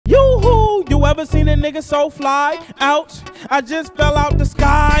Ooh, you ever seen a nigga so fly? Ouch, I just fell out the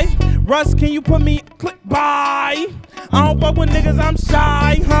sky. Russ, can you put me, click, bye. I don't fuck with niggas, I'm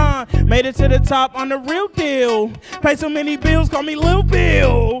shy, huh? Made it to the top on the real deal. Pay so many bills, call me Lil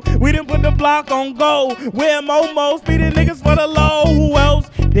Bill. We done put the block on go. We're Momos, feeding niggas for the low. Who else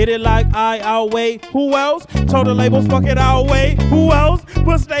did it like I'll wait? Who else? Told the labels, fuck it, I'll wait. Who else?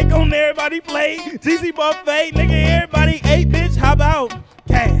 Put steak on everybody plate. GC buffet, nigga, everybody ate, bitch. How about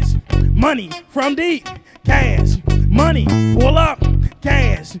cash, money from deep? Cash, money, pull up,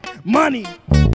 cash, money.